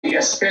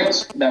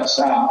expect that,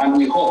 and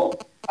we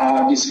hope,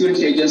 the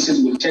security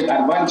agencies will take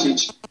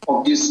advantage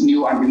of this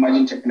new and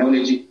emerging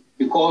technology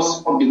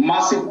because of the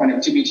massive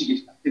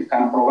connectivity it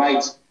can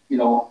provide,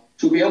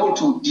 to be able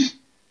to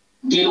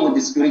deal with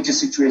the security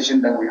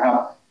situation that we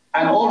have.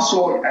 And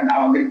also in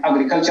our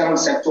agricultural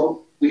sector,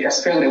 we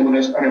expect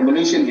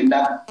revolution in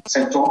that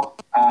sector.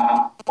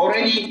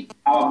 Already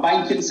our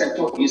banking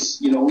sector is,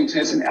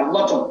 witnessing a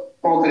lot of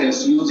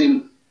progress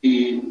using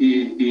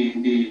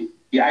the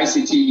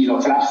ICT,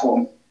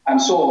 platform. And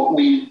so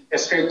we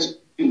expect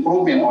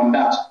improvement on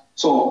that.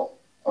 So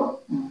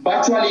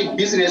virtually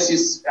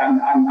businesses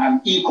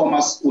and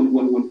e-commerce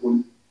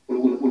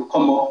will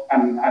come up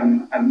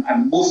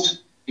and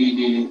boost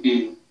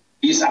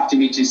these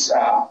activities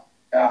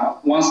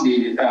once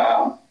the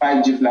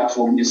 5G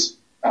platform is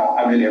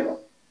available.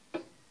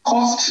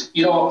 Cost,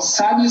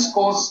 service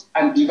costs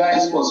and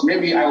device costs.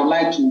 Maybe I would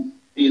like to,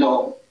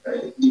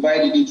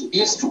 divide it into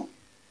these two.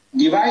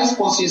 Device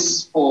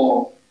costs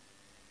for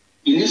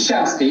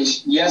initial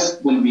stage,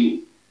 yes, will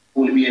be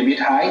a bit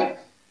high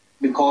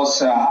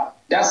because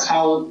that's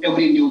how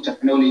every new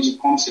technology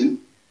comes in.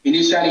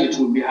 Initially, it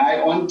will be high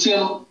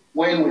until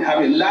when we have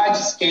a large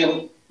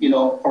scale,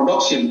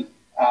 production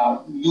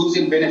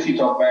using benefit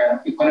of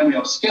economy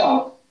of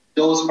scale,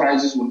 those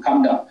prices will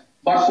come down.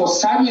 But for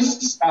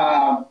service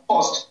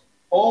cost,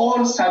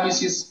 all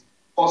services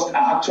costs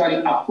are actually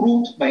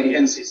approved by the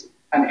NCC,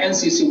 and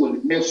NCC will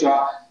make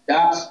sure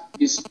that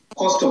this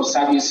cost of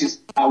services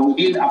are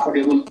within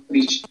affordable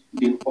reach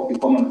of the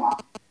common man.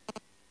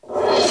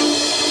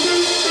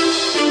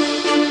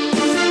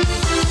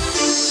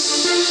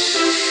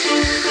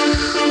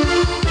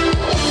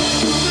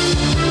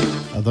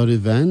 At that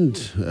event,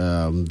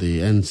 the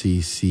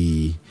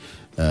NCC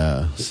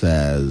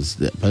says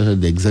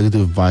the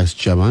executive vice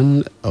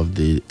chairman of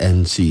the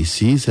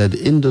NCC said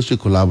industry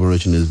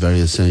collaboration is very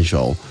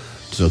essential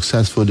to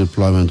successful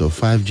deployment of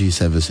 5G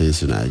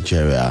services in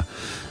Nigeria.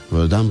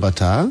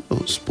 Dambata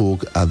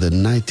spoke at the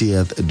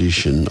 90th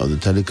edition of the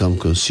Telecom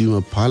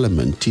Consumer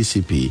Parliament,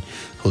 TCP,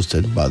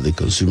 hosted by the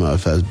Consumer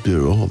Affairs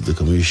Bureau of the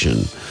Commission.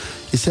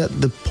 He said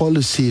the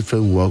policy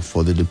framework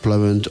for the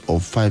deployment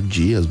of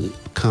 5G has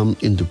come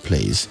into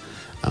place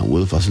and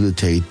will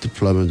facilitate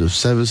deployment of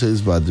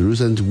services by the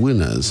recent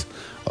winners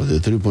of the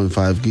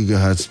 3.5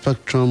 gigahertz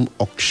spectrum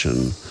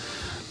auction,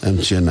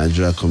 MTN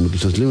Nigeria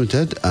Communications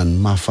Limited and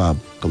Mafab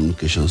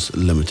Communications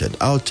Limited.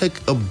 I'll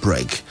take a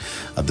break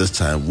at this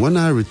time. When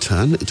I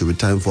return, it will be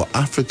time for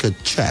Africa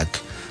Check.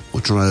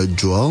 Motoraya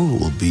Joel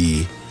will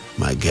be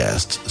my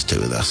guest. Stay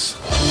with us.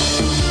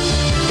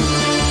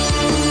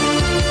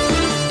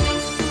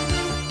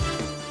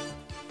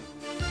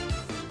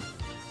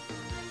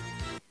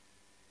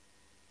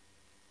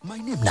 My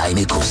name na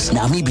Emekos.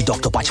 Now me be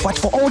Dr. Patchpatch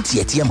for all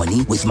tier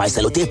money with my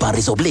sellotape and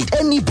razor blade.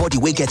 Anybody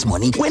wey get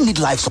money, wey need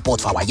life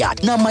support for our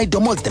yard. Now my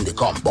domot them they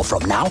come. But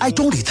from now, I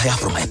don't retire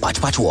from my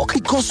Patchpatch work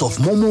because of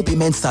Momo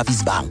Payment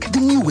Service Bank.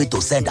 The new way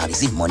to send and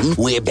receive money,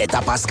 way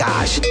better pass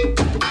cash.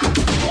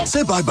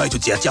 Say bye-bye to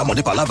tier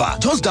money palava.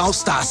 Just dial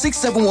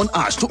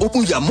 *671# to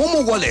open your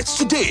Momo wallet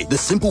today. The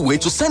simple way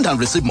to send and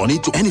receive money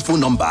to any phone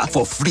number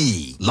for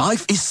free.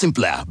 Life is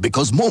simpler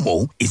because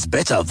Momo is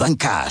better than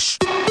cash.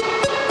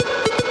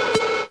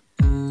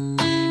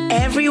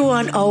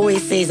 Everyone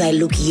always says I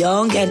look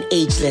young and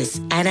ageless,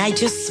 and I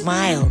just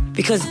smile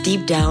because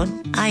deep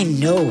down, I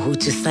know who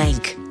to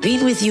thank.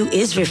 Being with you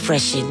is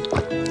refreshing.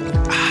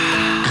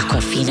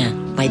 Aquafina,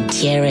 my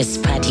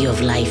dearest paddy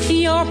of life.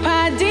 Your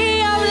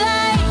paddy of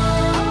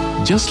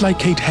life. Just like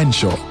Kate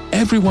Henshaw,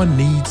 everyone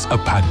needs a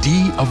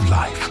paddy of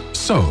life.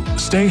 So,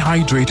 stay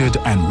hydrated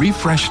and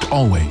refreshed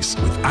always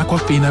with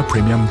Aquafina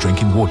Premium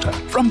Drinking Water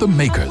from the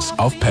makers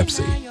of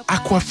Pepsi.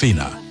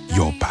 Aquafina,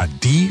 your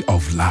paddy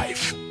of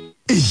life.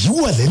 èyí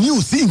wà lẹ́ni ò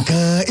sí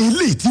nǹkan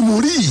eléyìí tí mo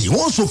rí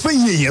wọ́n sọ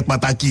fẹ́yìn èèyàn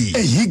pàtàkì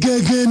èyí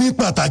gẹ́gẹ́ ní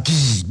pàtàkì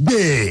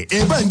gbẹ̀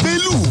ẹ bá ń gbé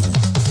lù.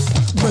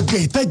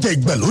 gbọ̀ngàn ìtajà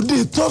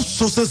ìgbàlódé Top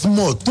Success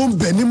Mall tó ń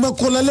bẹ ní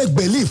Mọ́kọ́lá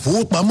lẹ́gbẹ̀ẹ́ ilé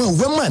ìfowópamọ́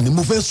Wema ni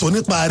mo fẹ́ sọ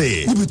nípa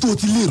rẹ̀ níbi tó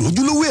ti lè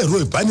rójúlówó ẹ̀rọ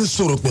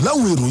ìbánisọ̀rọ̀ pẹ̀lú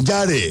àwọn èròjà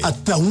rẹ̀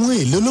àtàwọn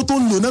èlé tó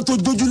ń lona tó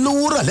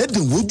jójúlówó rà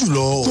lẹ́dínwó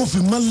jùlọ tó fi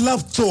mọ́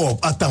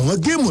laptop àtàwọn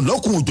géèmù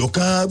lọ́kùn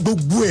òjọ̀kan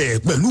gbogbo ẹ̀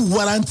pẹ̀lú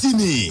warranty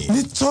ni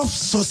ní Top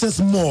Success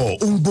Mall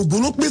ohun gbogbo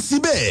ló pé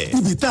síbẹ̀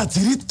níbi tá a ti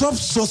rí Top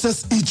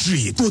Success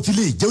Eatery tó ti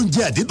lè jẹ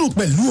oúnjẹ àdídùn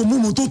pẹ̀lú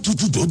òmùmù tó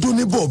tutù dòdó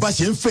ní bọ̀ bá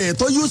ṣe ń fẹ́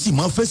tó yóò sì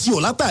máa fẹ́ sí ọ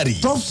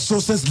látàrí Top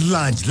Success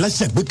Lounge la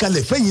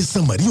ṣàgbékalẹ̀ fẹ́yìn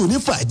sanmari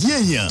onífàájì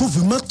èèyàn tó fi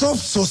mọ́ Top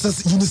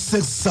Success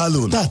Unisex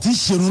Salon tá a ti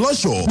ṣerun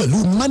lọ́ṣọ̀ọ́ pẹ̀lú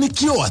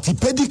manicure àti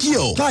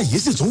pedicure táàyè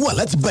sì tún wà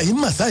láti bá yín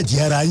màsáàjì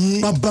ara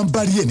yín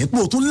bámbámbárí ẹ̀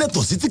nípò tó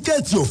lẹ́tọ̀ọ́ sí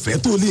tíkẹ́ẹ̀tì ọ̀fẹ́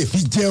tó lè fi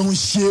jẹun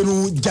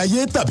ṣerun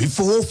jayé tàbí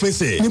fowó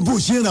fẹsẹ̀ ní bó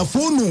ṣe ra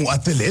fóònù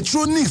àti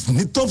electronics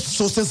ní Top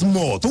Success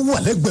Mall tó wà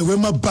lẹ́gbẹ̀ẹ́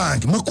Wema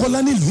Bank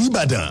Mọ́kọ́lá nílùú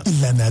Ìbàdàn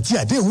ìlànà àti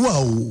àdéhùn wà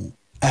o.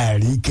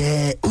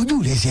 Àríkẹ́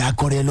ojú rẹ̀ ṣe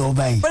akọrẹ lọ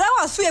báyìí. Bọ̀dá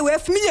wà sún ewé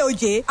fún mi lè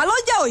oje. Àlọ́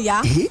jẹ́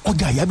òya.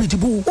 Ọjà àyà bíi ti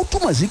bó o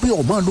túmọ̀ sí pé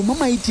ọmọ lo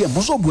Mama ATM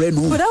sọ̀bù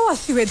ẹnu. Bọ̀dá wà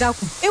sí ìwé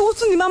dákun. Ewu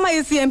tún ni Mama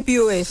ATM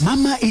POS.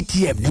 Mama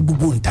ATM ní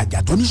gbogbo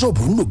ntajà tó ní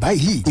sọ̀bù ń lò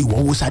báyìí. Ìwọ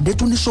wo Sadé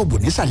tó ní sọ̀bù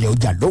nísàlẹ̀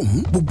ọjà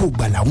lọ́hùn. Gbogbo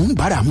gbala ń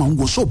bára máa ń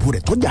wo sọ̀bù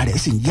rẹ̀ tọ́jà rẹ̀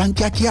sì ń yan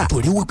kíákíá.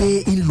 Torí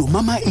wípé ń lo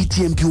Mama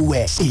ATM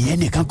POS. Ìyẹn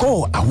nìkan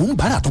kọ́ àwọn ń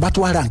bára tó bá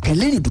tó ara nǹkan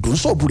lẹ́yìn dòdò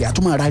sọ̀bù rẹ̀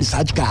àtúmọ̀ ara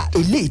research card.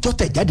 Eléyìí tó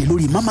tẹ̀ jáde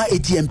lórí Mama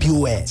ATM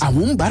POS.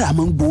 Àwọn ń bára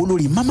máa ń gbowó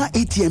lórí Mama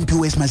ATM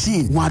POS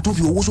machine. Wọ́n á tún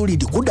fi owó sórí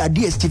decoder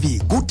DSTV,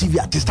 GoTV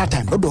àti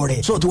StarTime lọ́dọ̀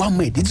rẹ̀. Sọ ti wá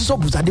mọ ìdí tí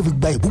sọ̀bù Sadé fi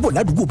gba ìbúbọ̀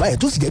ládùúgbò báyìí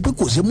tó sì jẹ́ pé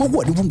kò ṣe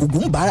mọ́wọ́ ní gbogbo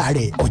ń bára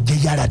rẹ̀.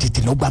 Ọ̀jẹ̀ yára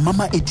tètè lọ gba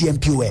Mama ATM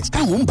POS.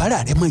 Káwọn ń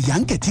bára rẹ̀ mọ ìyá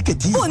ń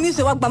kẹ̀tíkẹ̀tí. Ó ní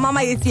ṣe wá gba Mama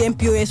ATM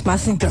POS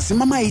machine. Kàn sí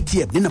Mama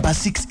ATM ní nàbà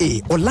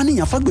 6A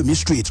Ọ̀lànìyàn Fagbemi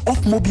Street off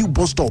Mobile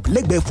Bus Stop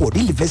lẹ́gbẹ̀ẹ́ for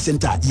Real Event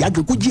Center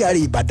Ìyàgànkú GRA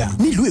Ìbàdàn.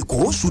 Nílùú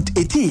Èkó Suite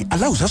 18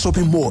 Aláùsá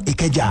Shopping Mall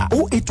Ìkẹjà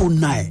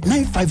 0809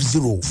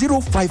 950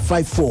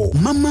 0554.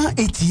 Mama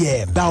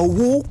ATM gba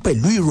owó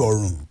pẹ̀lú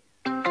ìrọ̀rùn.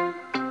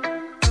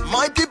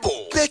 My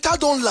people, better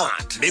don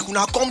land. Make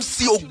una come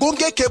see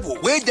ogbonge cable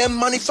wey dem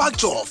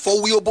manufacture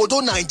for we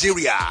obodo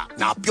Nigeria.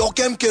 Na Pure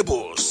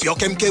Cables. Pure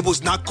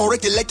Cables na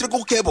correct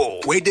electrical cable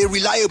wey dey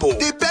reliable,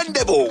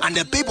 dependable, and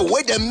the people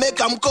wey dem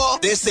make am call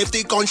dey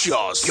safety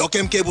conscious. Pure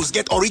Cables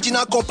get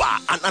original copper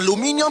and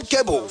aluminium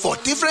cable for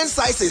different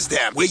sizes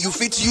dem wey you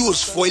fit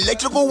use for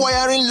electrical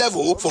wiring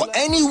level for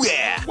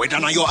anywhere. Whether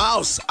na your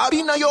house,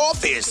 abi na your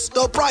office,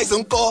 the price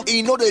nko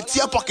e no dey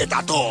tear pocket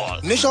at all.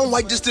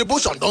 Nationwide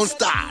distribution don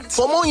start.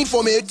 For more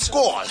information,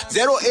 call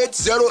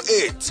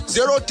 0808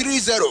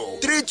 030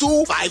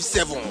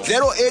 3257.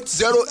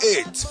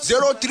 0808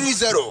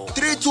 030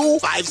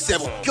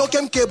 3257. Pure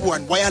Cable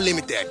and Wire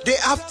Limited. They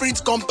have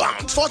print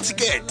compound, 40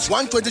 gate,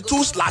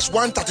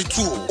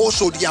 122/132.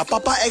 Oshodi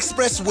Papa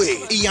Expressway,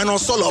 Iyano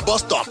Solo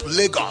Bus Stop,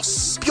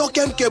 Lagos. Pure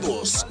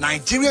Cables,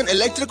 Nigerian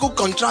electrical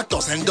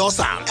contractors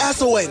endorser,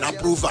 SON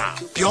approver.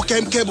 Pure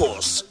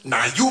Cables,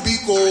 now you be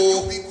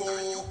go.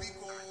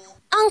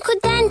 Uncle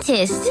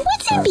Dentist,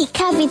 wetin be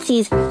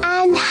cavities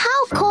and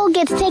how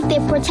Colgate take dey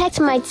protect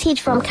my teeth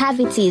from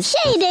cavities?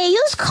 Shey dey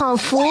use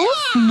comfort?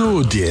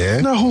 No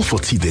dear, na hole for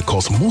teeth dey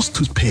cause most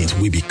tooth pain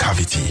wey be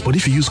cavity. But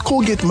if you use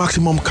Colgate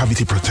Maximum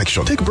Cavity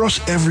Protection take brush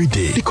every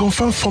day, the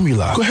confirmed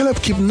formula go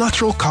help keep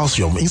natural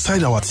calcium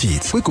inside our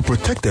teeth wey go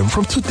protect them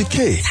from tooth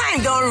decay.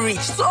 Time don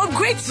reach to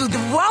upgrade to the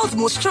world's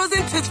most chosen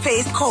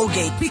toothpaste,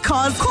 Colgate,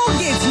 because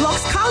Colgate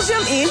locks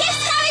calcium in.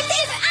 Yes,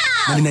 cavities out!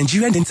 And the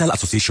Nigerian Dental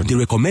Association, they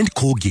recommend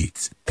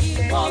Colgate.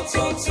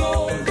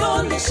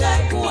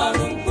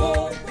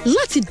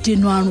 Láti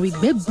dènà àrùn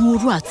ìgbẹ́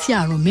gbuuru àti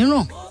àrùn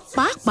mìíràn,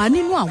 pàápàá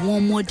nínú àwọn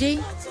ọmọdé,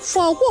 fọ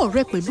ọwọ́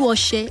rẹ pẹ̀lú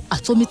ọṣẹ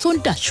àtomi tó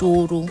ń dà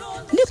ṣooro.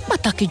 Ní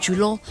pàtàkì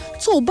jùlọ,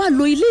 tó o bá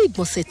lo ilé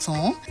ìgbọ̀nsẹ̀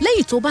tán,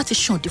 lẹ́yìn tó o bá ti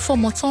ṣàǹdí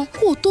fọ́mọ tán,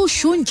 kó o tó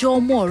ṣoúnjẹ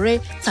ọmọ rẹ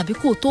tàbí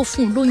kó o tó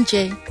fún un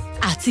lóúnjẹ.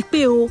 Àti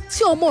pé o,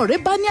 tí ọmọ rẹ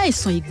bá ní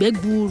àìsàn ìgbẹ́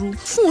gbuuru,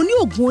 fún un ní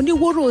oògùn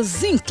oníwóró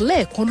zinc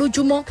lẹ́ẹ̀kan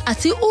lójúmọ́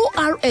àti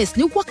ORS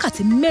ní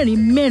wákàtí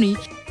mẹ́rin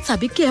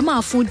tàbí kí ẹ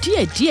máa fún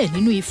díẹ̀díẹ̀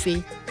nínú ife.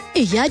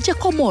 Èyí á jẹ́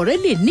kọ́mọ rẹ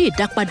lè ní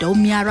ìdápadà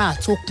omi ara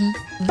àtokun.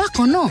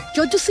 Bákan náà,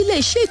 yọjú sílé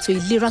iṣẹ́ ètò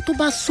ìlera tó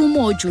bá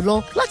súnmọ́ ọ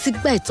jùlọ láti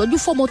gba ìtọ́jú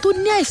fọ́mọ tó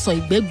ní àìsàn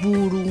ìgbẹ́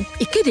gbuuru.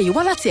 Ìkéde yìí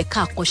wá láti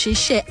ẹ̀ka àkànṣe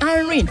iṣẹ́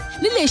IRIN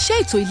nílé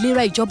iṣẹ́ ètò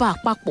ìlera ìjọba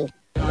àpapọ̀.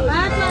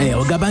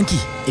 Ọ̀gá báńkì,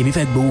 èmi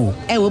fẹ́ gbowó.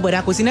 Ẹ wo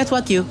bọ̀dà kò sí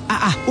nẹ́tíwọ́ọ̀kì o.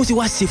 Ó ti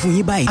wá ṣe fún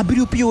yín báyìí.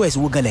 Abiru POS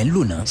wo galẹ̀ ń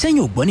lò náà?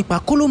 Sẹ́yìn ò gbọ́ nípa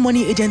Kolo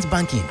Money Agent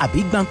Banking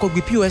àbí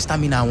Gbàǹkọ́gbì POS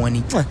Terminal wọn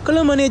ni.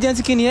 Kolo Money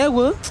Agent kí ni ẹ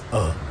wo?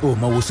 Ò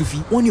mọ wo Sufi.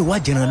 Wọ́n ní ìwà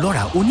jẹran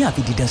lọ́ra ó ní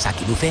àfi dídán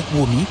ṣàkì ló fẹ́.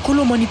 Wò mí,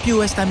 Kolo Money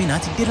POS Terminal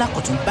ti dé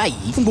lákọ̀tún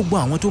báyìí fún gbogbo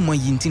àwọn tó mọ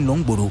iyì tí ń lọ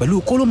ń gbòòrò.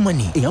 Pẹ̀lú Kolo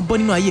Money, èèyàn bọ́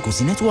nínú ayé kò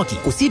sí nẹ́tíwọ́ọ̀kì,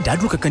 kò sí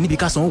ìdádúró kankan níbi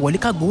ká sanwó wọlé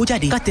ká gbowó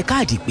jáde, ká tẹ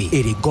káàdì pé.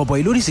 Èrè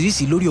gọbọi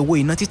lóríṣiríṣi lórí owó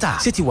iná títà.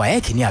 Ṣé ti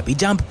WAEC ni àbí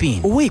JAMB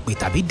PIN? Owó ìpè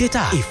tàbí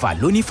data. Ìfà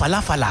lóní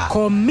falafala.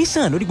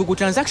 Commission lórí gbogbo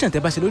transaction tẹ́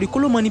bá ṣe lórí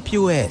Kolo Money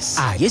POS.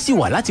 Ààyè sì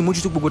wà láti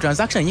mójútó gbogbo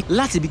transaction yín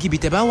láti ibikíbi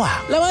tẹ́ bá wà.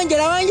 Làwọn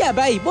ń yà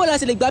báyìí, bó la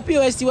ṣe lè gba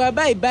POS tiwa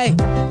báyìí.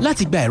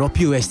 Láti gba ẹ̀rọ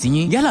POS ti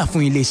yín, yálà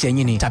fún ilé-iṣẹ́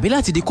yín ni, tàbí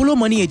láti di Kolo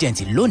Money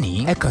Agent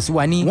lónìí, ẹ kàn sí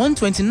wa ní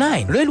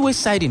 129 Railway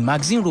Siding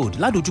Magazine Road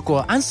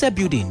ládojúkọ Answer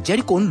Building,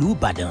 Jericho ńlú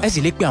Ìbàdàn. Ẹ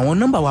sì lè pe àwọn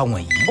nọ́mbà wa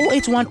wọ̀nyí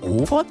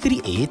 0810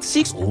 438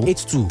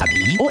 6082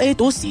 tàbí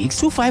 0806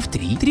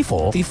 253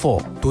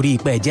 3434. Torí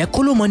ìpẹ́ jẹ́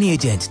Kolo Money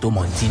Agent tó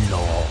mọ̀ ti ń lọ.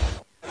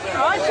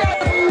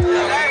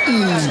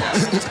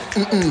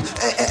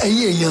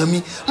 Ẹ̀yin èèyàn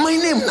mi, my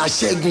name na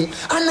Ṣẹ́gun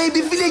and I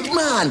be village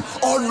man.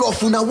 All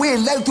of una wey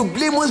like to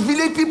blame us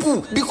village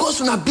people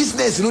because una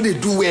business no dey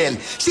do well.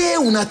 Shey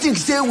una think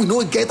say we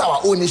no get our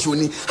own issue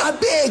ni?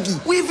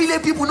 Abeg, we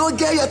village people no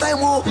get your time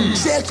o.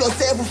 Check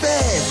yourself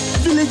first.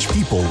 Village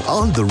people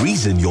aren't the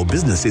reason your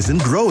business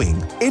isn't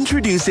growing.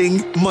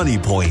 Introducing Money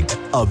Point,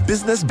 a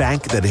business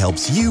bank that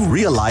helps you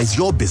realize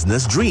your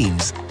business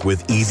dreams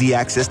with easy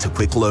access to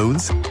quick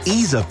loans,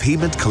 ease of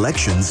payment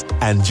collections,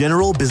 and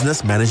general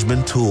business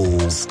management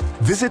tools.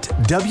 Visit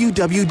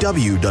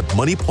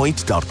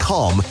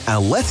www.moneypoint.com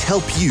and let's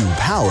help you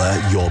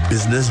power your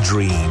business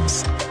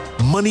dreams.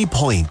 Money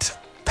Point,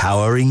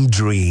 powering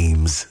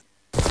dreams.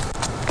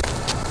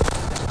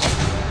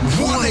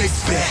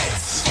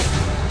 1xBet.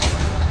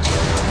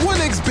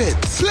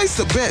 1xBet. Place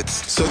a bet.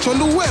 Search on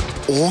the web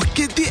or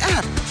get the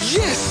app.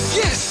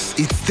 Yes,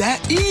 it's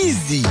that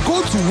easy.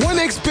 Go to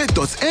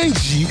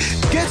 1xbet.ng,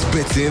 get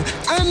betting,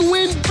 and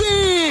win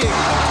big.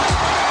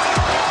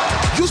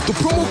 Use the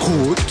promo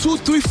code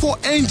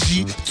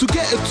 234NG to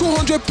get a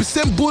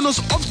 200% bonus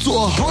up to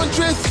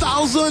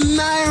 100,000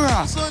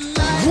 naira.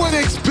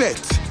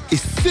 1xBet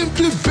is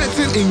simply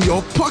betting in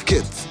your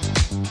pocket.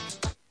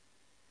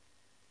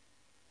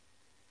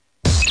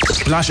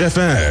 Splash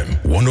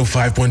FM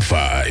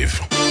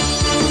 105.5.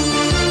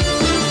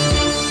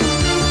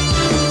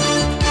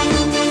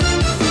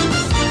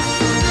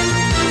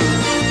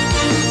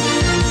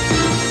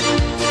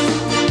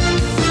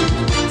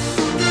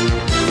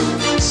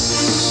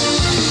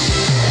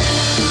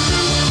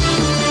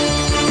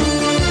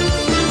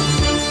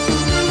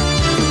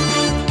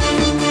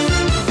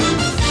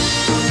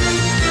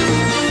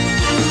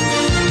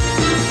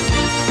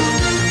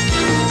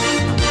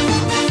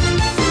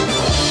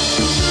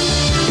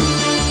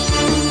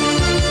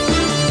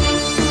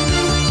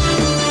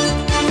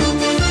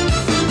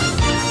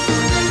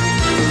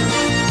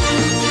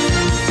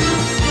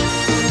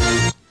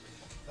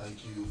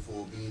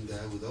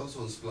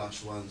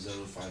 Splash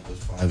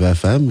 105.5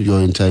 FM,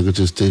 your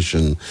integrity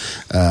station,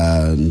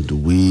 and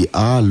we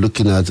are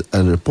looking at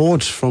a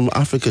report from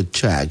Africa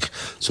Check.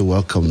 So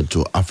welcome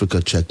to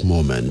Africa Check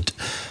Moment.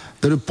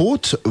 The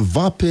report,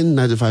 vaping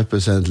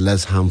 95%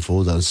 less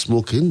harmful than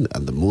smoking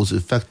and the most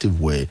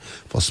effective way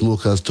for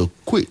smokers to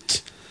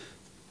quit.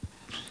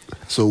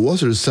 So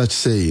what's the research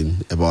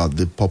saying about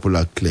the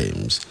popular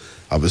claims?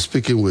 I'll be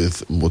speaking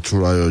with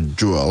Moturayo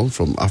Joel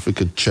from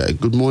Africa Check.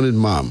 Good morning,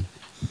 ma'am.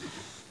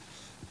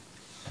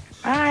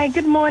 Hi,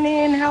 good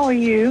morning. How are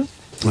you?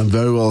 I'm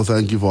very well,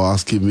 thank you for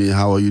asking me.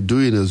 How are you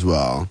doing as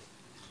well?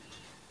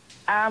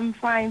 I'm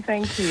fine,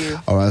 thank you.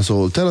 All right,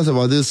 so tell us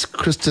about this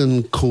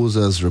Kristen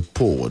Kozer's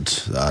report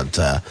that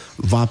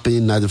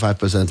vaping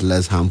 95%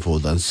 less harmful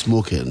than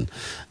smoking,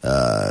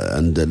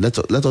 and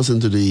let us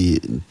into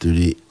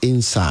the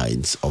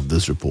insides of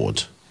this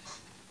report.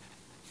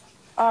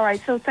 All right,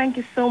 so thank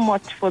you so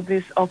much for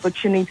this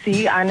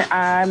opportunity, and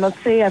I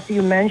must say, as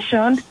you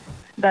mentioned,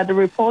 that the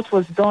report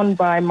was done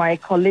by my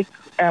colleague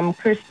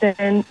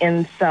Kristen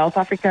in South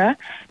Africa.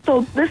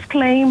 So this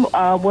claim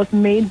was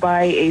made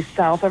by a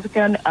South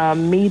African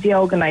media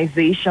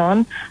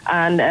organization,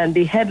 and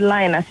the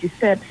headline, as you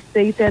said,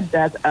 stated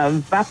that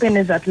vaping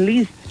is at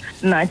least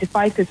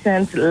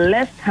 95%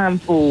 less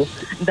harmful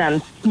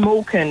than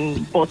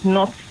smoking, but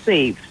not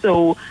safe.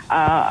 So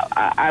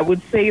I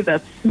would say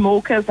that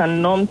smokers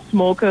and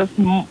non-smokers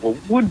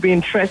would be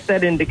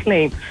interested in the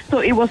claim. So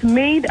it was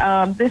made,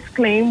 this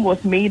claim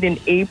was made in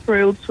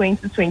April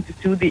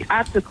 2022. The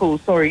article,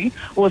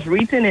 was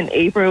written in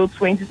April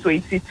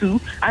 2022,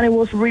 and it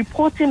was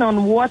reporting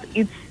on what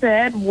it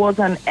said was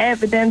an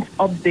evidence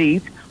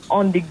update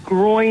on the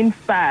growing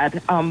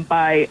fad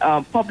by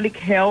Public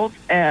Health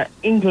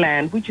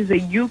England, which is a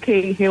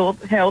UK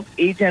health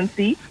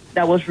agency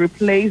that was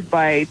replaced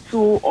by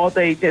two other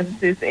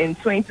agencies in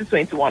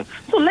 2021.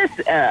 So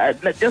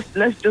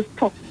let's just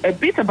talk a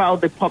bit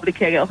about the Public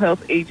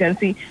Health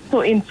Agency.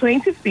 So in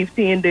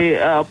 2015,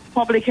 the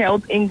Public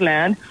Health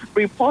England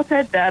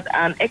reported that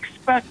an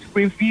expert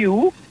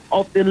review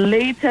of the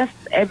latest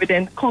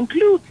evidence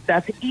concludes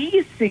that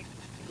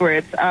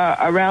e-cigarettes are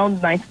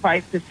around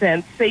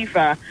 95%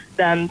 safer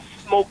than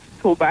smoked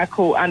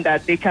tobacco, and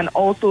that they can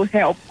also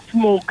help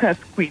smokers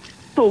quit.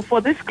 So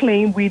for this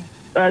claim, we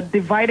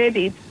divided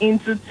it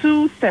into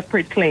two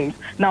separate claims.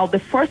 Now, the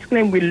first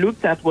claim we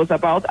looked at was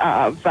about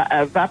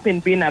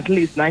vaping being at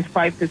least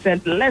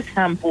 95% less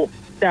harmful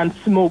than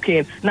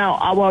smoking. Now,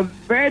 our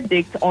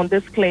verdict on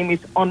this claim is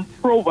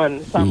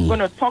unproven. So I'm going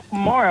to talk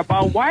more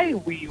about why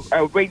we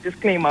rate this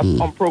claim as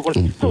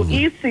unproven. So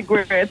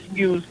e-cigarettes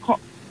use,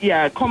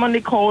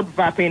 commonly called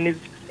vaping,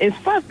 is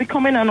fast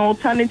becoming an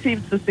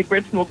alternative to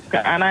cigarette smoke.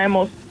 And I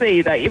must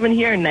say that even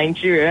here in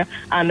Nigeria,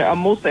 and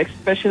most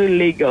especially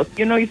Lagos,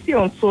 you see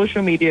on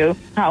social media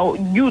how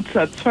youths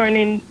are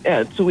turning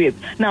to it.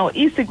 Now,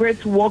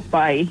 e-cigarettes work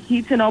by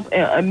heating up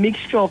a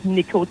mixture of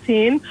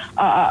nicotine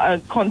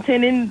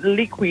containing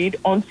liquid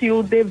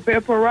until they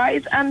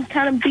vaporize and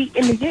can be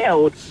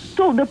inhaled.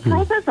 So the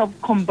process of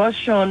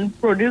combustion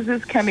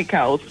produces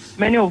chemicals,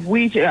 many of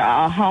which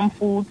are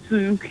harmful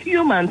to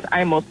humans,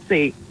 I must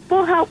say.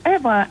 But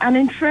however, an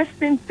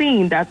interesting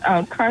thing that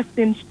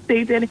Kirsten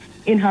stated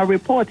in her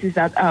report is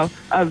that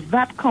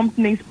vape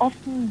companies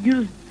often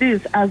use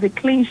this as a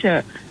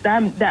clincher.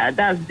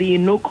 That's the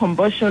no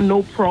combustion,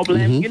 no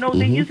problem.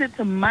 They use it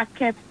to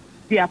market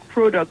their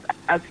products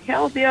as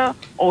healthier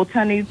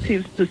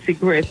alternatives to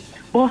cigarettes.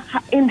 But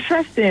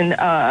interesting,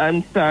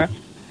 sir,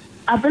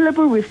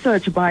 available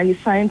research by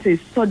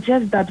scientists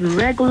suggests that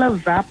regular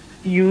vape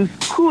use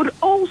could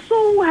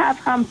also have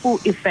harmful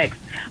effects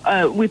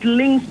with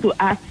links to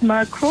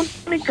asthma,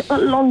 chronic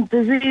lung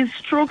disease,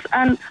 strokes,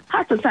 and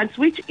heart attacks,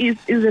 which is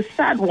a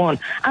sad one.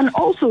 And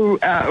also,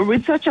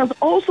 researchers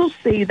also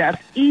say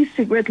that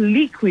e-cigarette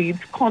liquids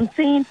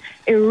contain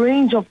a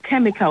range of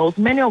chemicals,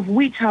 many of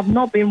which have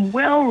not been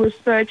well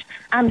researched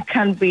and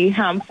can be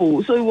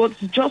harmful. So it was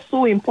just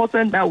so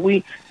important that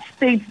we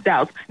state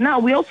that. Now,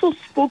 we also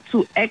spoke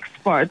to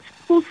experts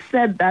who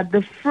said that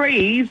the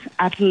phrase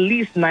at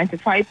least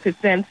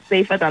 95%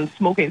 safer than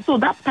smoking. So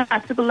that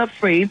particular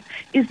phrase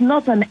is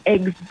not an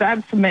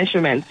exact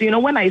measurement. You know,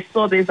 when I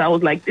saw this, I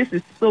was like, this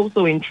is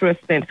so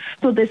interesting.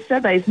 So they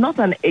said that it's not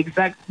an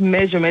exact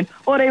measurement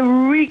or a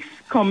risk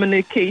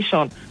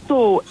communication.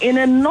 So in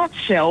a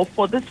nutshell,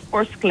 for this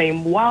first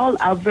claim, while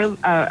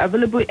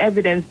available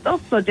evidence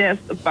does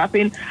suggest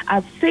vaping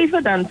as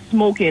safer than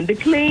smoking, the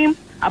claim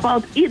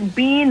about it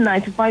being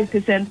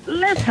 95%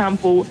 less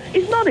harmful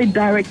is not a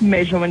direct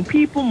measurement.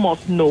 People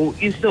must know.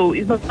 So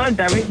it's not a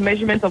direct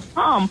measurement of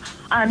harm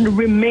and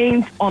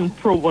remains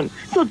unproven.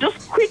 So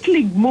just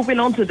quickly moving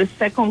on to the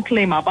second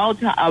claim about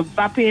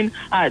vaping,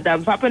 that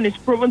vaping is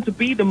proven to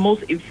be the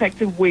most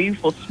effective way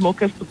for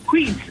smokers to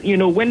quit, you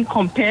know, when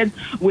compared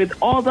with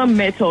other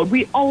methods.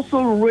 We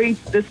also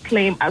rate this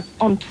claim as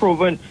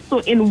unproven. So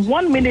in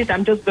 1 minute,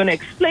 I'm just going to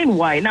explain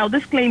why. Now,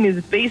 this claim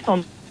is based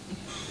on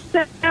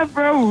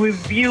several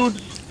reviewed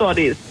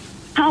studies.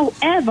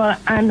 However,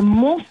 and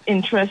most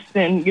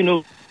interesting, you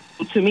know,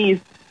 to me is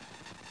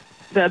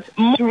that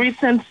most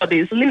recent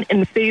studies lean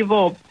in favor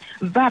of vaping